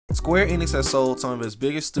Square Enix has sold some of its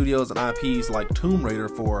biggest studios and IPs like Tomb Raider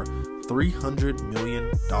for $300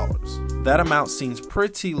 million. That amount seems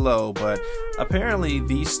pretty low, but apparently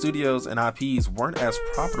these studios and IPs weren't as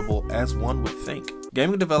profitable as one would think.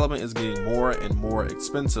 Gaming development is getting more and more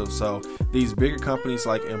expensive, so these bigger companies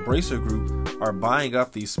like Embracer Group are buying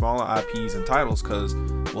up these smaller IPs and titles because,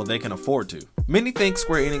 well, they can afford to. Many think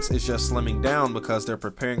Square Enix is just slimming down because they're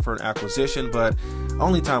preparing for an acquisition, but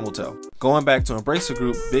only time will tell. Going back to Embracer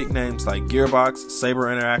Group, big names like Gearbox, Saber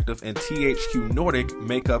Interactive, and THQ Nordic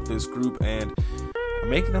make up this group and are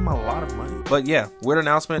making them a lot of money. But yeah, weird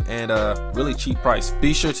announcement and a really cheap price.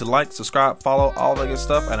 Be sure to like, subscribe, follow, all that good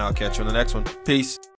stuff, and I'll catch you in the next one. Peace.